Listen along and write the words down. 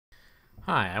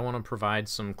Hi, I want to provide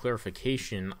some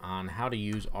clarification on how to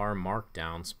use R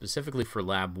markdown specifically for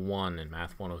Lab 1 in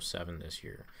Math 107 this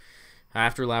year.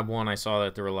 After Lab 1, I saw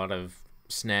that there were a lot of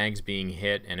snags being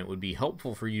hit, and it would be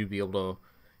helpful for you to be able to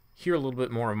hear a little bit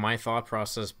more of my thought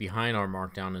process behind R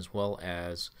markdown, as well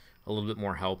as a little bit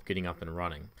more help getting up and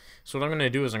running. So what I'm going to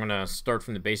do is I'm going to start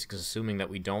from the basics, assuming that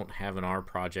we don't have an R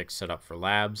project set up for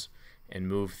labs, and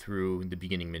move through the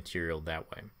beginning material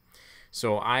that way.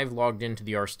 So I've logged into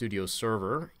the RStudio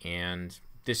server, and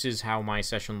this is how my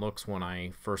session looks when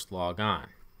I first log on.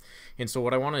 And so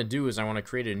what I want to do is I want to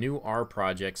create a new R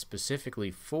project specifically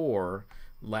for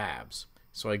labs.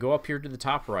 So I go up here to the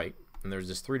top right, and there's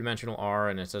this three-dimensional R,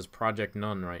 and it says Project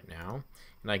None right now.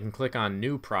 And I can click on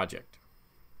New Project.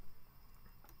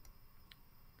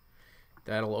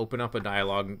 That'll open up a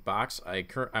dialog box. I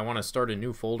want to start a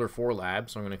new folder for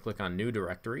labs, so I'm going to click on New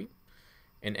Directory,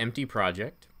 an empty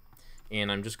project. And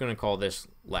I'm just going to call this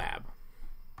lab.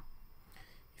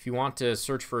 If you want to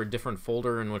search for a different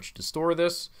folder in which to store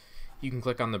this, you can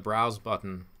click on the Browse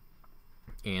button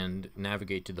and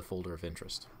navigate to the folder of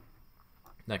interest.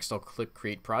 Next, I'll click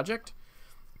Create Project.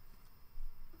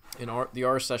 And the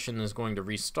R session is going to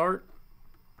restart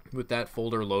with that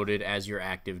folder loaded as your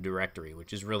active directory,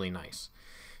 which is really nice.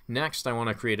 Next, I want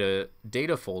to create a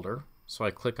data folder, so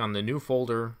I click on the New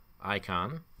Folder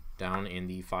icon down in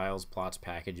the Files, Plots,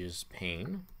 Packages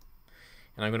pane,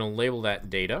 and I'm going to label that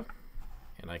Data,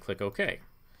 and I click OK.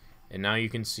 And now you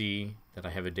can see that I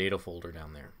have a data folder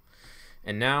down there.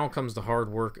 And now comes the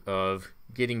hard work of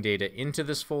getting data into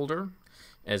this folder,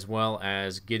 as well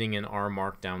as getting an R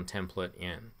markdown template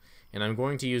in. And I'm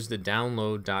going to use the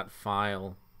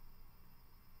download.file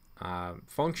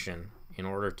function in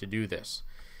order to do this.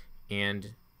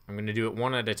 And I'm going to do it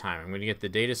one at a time. I'm going to get the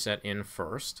data set in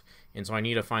first, and so I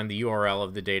need to find the URL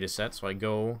of the data set. So I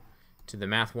go to the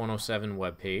Math 107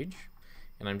 webpage,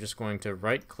 and I'm just going to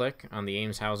right click on the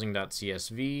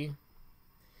aimshousing.csv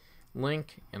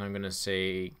link, and I'm going to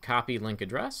say copy link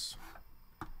address,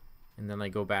 and then I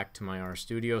go back to my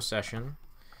RStudio session.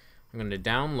 I'm going to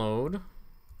download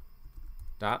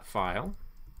 .file,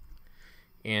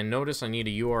 and notice I need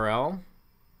a URL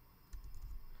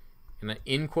and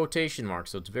in quotation marks,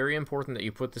 so it's very important that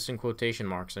you put this in quotation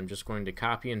marks. I'm just going to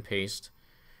copy and paste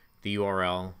the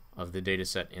URL of the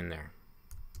dataset in there.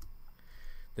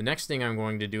 The next thing I'm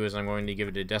going to do is I'm going to give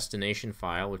it a destination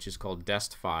file, which is called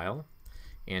dest file,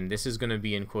 and this is going to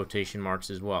be in quotation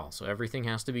marks as well. So everything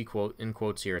has to be in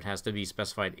quotes here. It has to be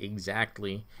specified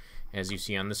exactly as you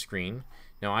see on the screen.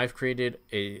 Now I've created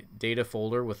a data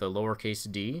folder with a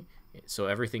lowercase d, so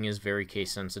everything is very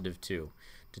case sensitive too.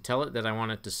 To tell it that I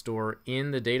want it to store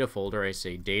in the data folder, I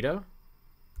say data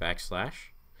 \, and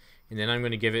then I'm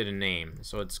going to give it a name.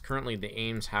 So it's currently the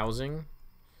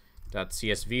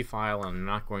aimshousing.csv file, and I'm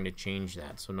not going to change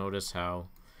that. So notice how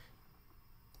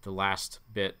the last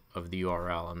bit of the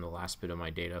URL and the last bit of my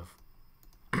data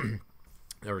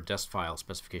or dest file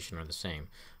specification are the same.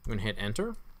 I'm going to hit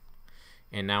enter,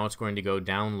 and now it's going to go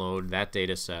download that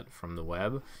data set from the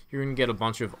web. You're going to get a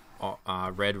bunch of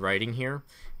red writing here,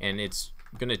 and it's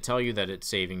going to tell you that it's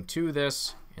saving to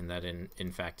this, and that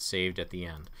in fact saved at the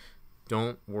end.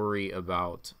 Don't worry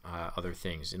about other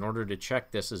things. In order to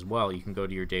check this as well, you can go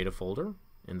to your data folder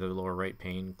in the lower right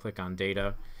pane, click on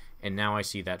data, and now I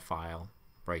see that file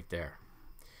right there.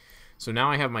 So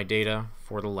now I have my data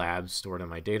for the labs stored in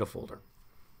my data folder.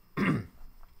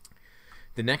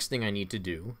 The next thing I need to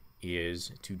do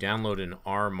is to download an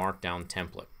R markdown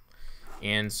template.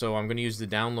 And so I'm going to use the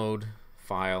download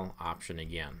file option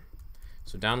again.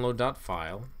 So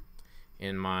download.file,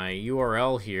 and my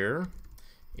URL here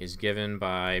is given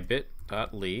by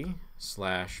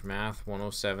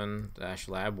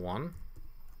bit.ly/math107-lab1.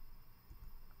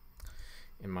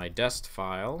 In my dest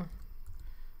file,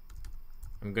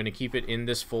 I'm going to keep it in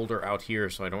this folder out here,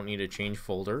 so I don't need to change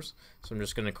folders. So I'm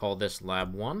just going to call this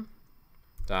lab1.rmd,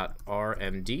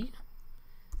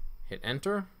 hit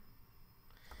enter,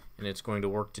 and it's going to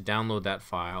work to download that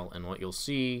file. And what you'll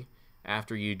see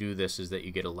after you do this is that you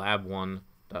get a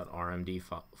lab1.rmd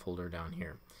folder down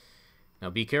here. Now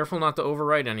be careful not to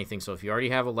overwrite anything. So if you already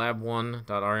have a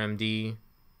lab1.rmd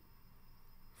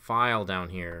file down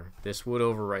here, this would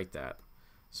overwrite that.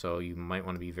 So you might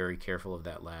want to be very careful of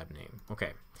that lab name.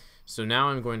 Okay, so now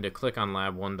I'm going to click on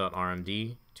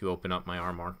lab1.rmd to open up my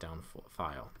R markdown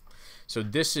file. So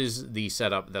this is the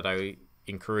setup that I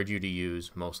encourage you to use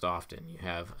most often. You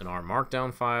have an R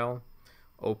markdown file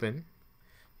open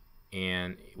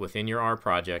and within your R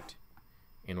project,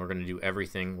 and we're going to do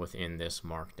everything within this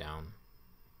markdown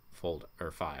folder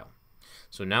or file.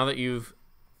 So now that you've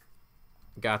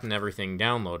gotten everything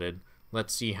downloaded,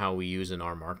 let's see how we use an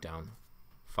R markdown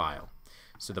file.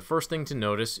 So the first thing to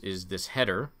notice is this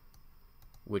header,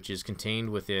 which is contained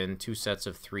within 2 sets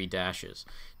of 3 dashes.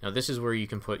 Now this is where you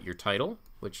can put your title,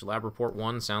 which Lab Report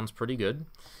 1 sounds pretty good.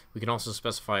 We can also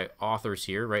specify authors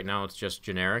here. Right now it's just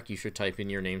generic. You should type in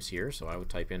your names here, so I would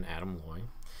type in Adam Loy.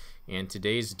 And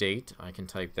today's date, I can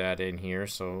type that in here,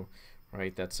 so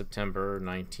right, that's September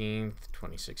 19th,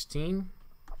 2016.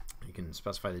 You can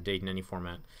specify the date in any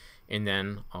format, and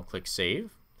then I'll click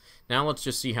Save. Now let's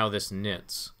just see how this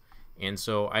knits. And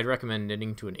so I'd recommend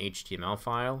knitting to an HTML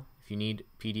file. If you need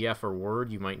PDF or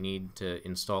Word, you might need to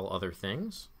install other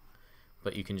things,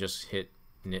 but you can just hit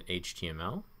knit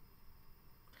HTML.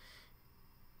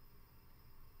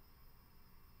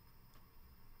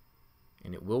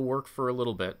 And it will work for a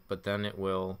little bit, but then it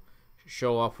will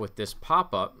show up with this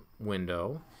pop-up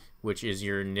window, which is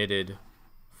your knitted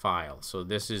file. So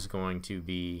this is going to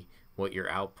be what your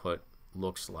output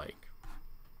looks like.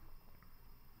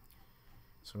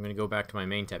 So I'm going to go back to my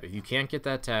main tab. If you can't get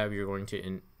that tab, you're going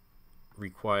to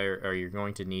you're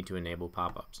going to need to enable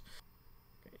pop-ups.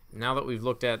 Now that we've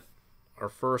looked at our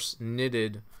first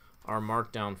knitted our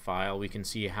markdown file, we can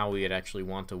see how we would actually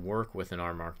want to work within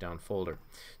our markdown folder.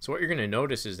 So what you're going to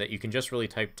notice is that you can just really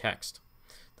type text.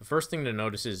 The first thing to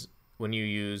notice is when you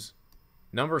use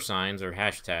number signs or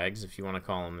hashtags, if you want to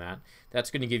call them that,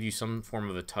 that's going to give you some form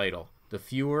of a title. The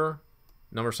fewer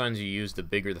number signs you use, the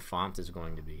bigger the font is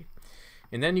going to be.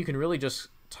 And then you can really just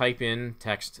type in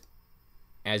text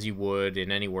as you would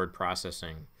in any word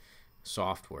processing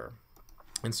software.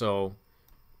 And so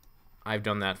I've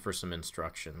done that for some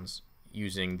instructions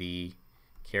using the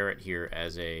caret here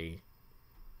as a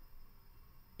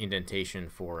indentation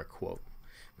for a quote.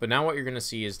 But now what you're going to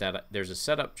see is that there's a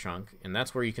setup chunk, and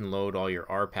that's where you can load all your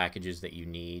R packages that you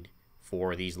need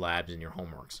for these labs and your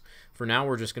homeworks. For now,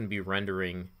 we're just going to be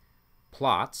rendering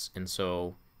plots, and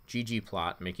so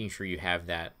ggplot, making sure you have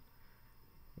that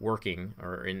working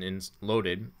or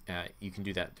loaded, you can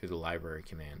do that through the library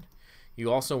command.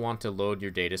 You also want to load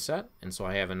your data set, and so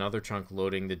I have another chunk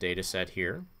loading the data set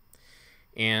here.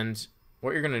 And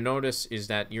what you're going to notice is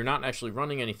that you're not actually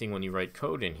running anything when you write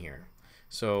code in here.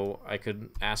 So I could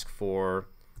ask for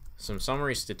some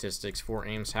summary statistics for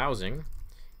Ames Housing,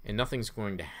 and nothing's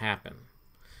going to happen.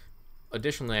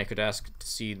 Additionally, I could ask to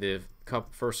see the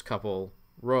first couple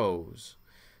rows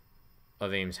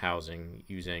of Ames Housing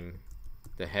using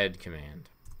the head command.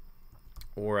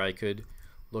 Or I could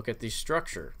look at the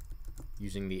structure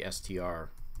using the str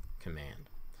command.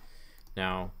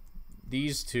 Now,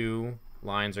 these two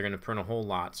lines are going to print a whole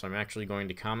lot, so I'm actually going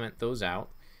to comment those out,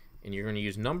 and you're going to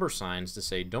use number signs to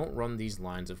say don't run these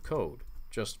lines of code,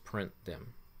 just print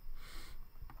them,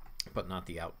 but not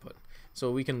the output.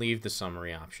 So we can leave the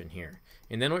summary option here.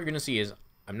 And then what you're going to see is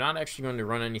I'm not actually going to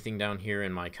run anything down here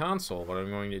in my console. What I'm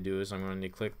going to do is I'm going to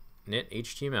click knit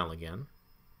HTML again.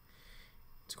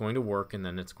 It's going to work, and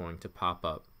then it's going to pop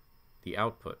up the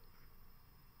output.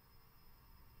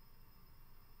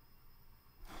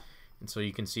 And so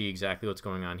you can see exactly what's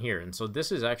going on here. And so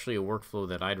this is actually a workflow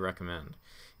that I'd recommend,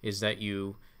 is that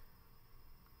you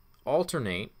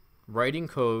alternate writing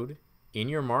code in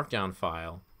your markdown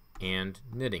file and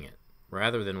knitting it,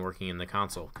 rather than working in the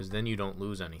console, because then you don't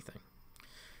lose anything.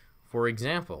 For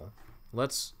example,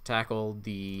 let's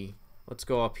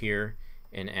go up here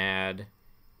and add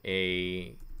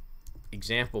a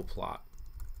example plot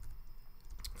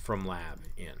from lab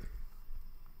in.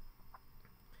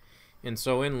 And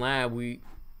so in lab,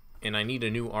 I need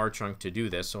a new R chunk to do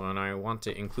this. So when I want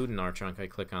to include an R chunk, I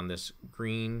click on this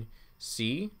green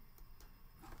C,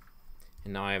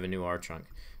 and now I have a new R chunk.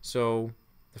 So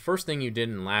the first thing you did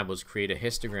in lab was create a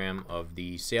histogram of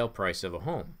the sale price of a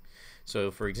home.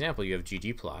 So for example, you have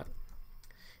ggplot,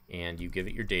 and you give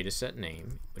it your data set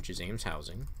name, which is Ames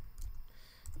Housing.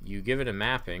 You give it a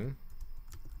mapping,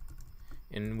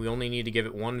 and we only need to give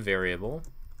it one variable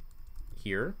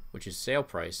here, which is sale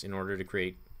price, in order to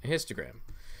create a histogram.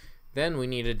 Then we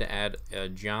needed to add a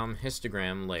geom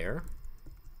histogram layer,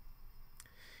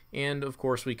 and of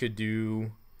course we could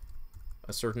do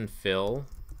a certain fill,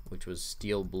 which was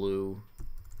steel blue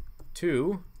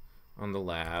 2 on the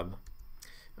lab,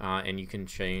 and you can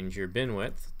change your bin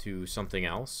width to something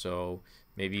else. So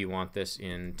maybe you want this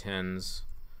in tens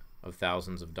of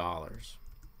thousands of dollars.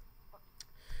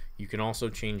 You can also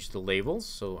change the labels,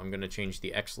 so I'm going to change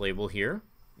the X label here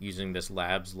using this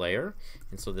labs layer,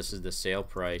 and so this is the sale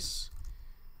price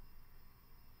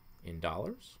in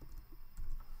dollars.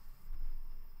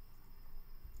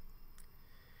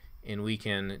 And we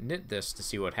can knit this to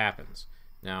see what happens.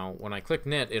 Now when I click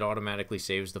knit, it automatically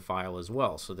saves the file as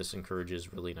well, so this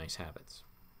encourages really nice habits.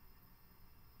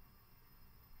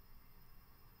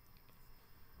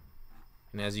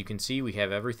 And as you can see, we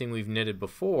have everything we've knitted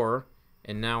before,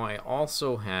 and now I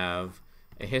also have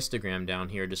a histogram down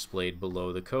here displayed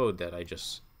below the code that I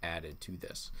just added to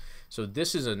this. So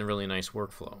this is a really nice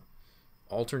workflow,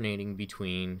 alternating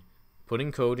between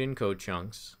putting code in code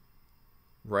chunks,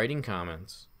 writing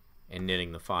comments, and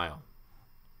knitting the file.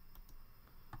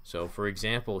 So for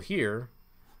example here,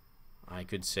 I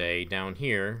could say down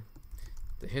here,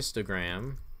 the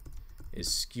histogram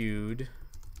is skewed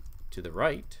to the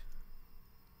right.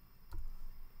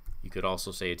 You could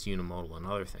also say it's unimodal and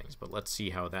other things, but let's see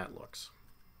how that looks.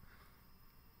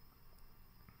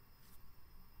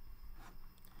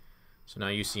 So now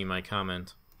you see my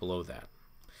comment below that.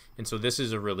 And so this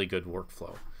is a really good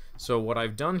workflow. So what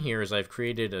I've done here is I've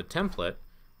created a template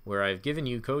where I've given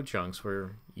you code chunks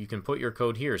where you can put your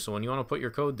code here. So when you want to put your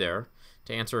code there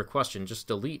to answer a question, just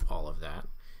delete all of that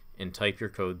and type your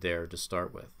code there to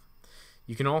start with.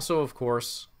 You can also, of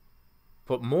course,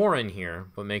 put more in here,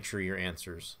 but make sure your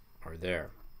answers are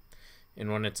there.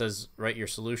 And when it says write your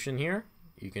solution here,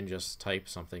 you can just type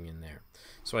something in there.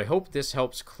 So I hope this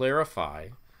helps clarify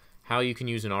how you can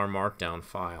use an R Markdown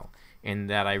file, and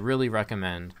that I really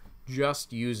recommend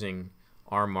just using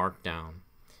R Markdown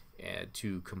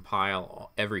to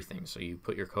compile everything. So you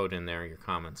put your code in there, your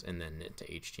comments, and then knit to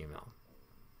HTML.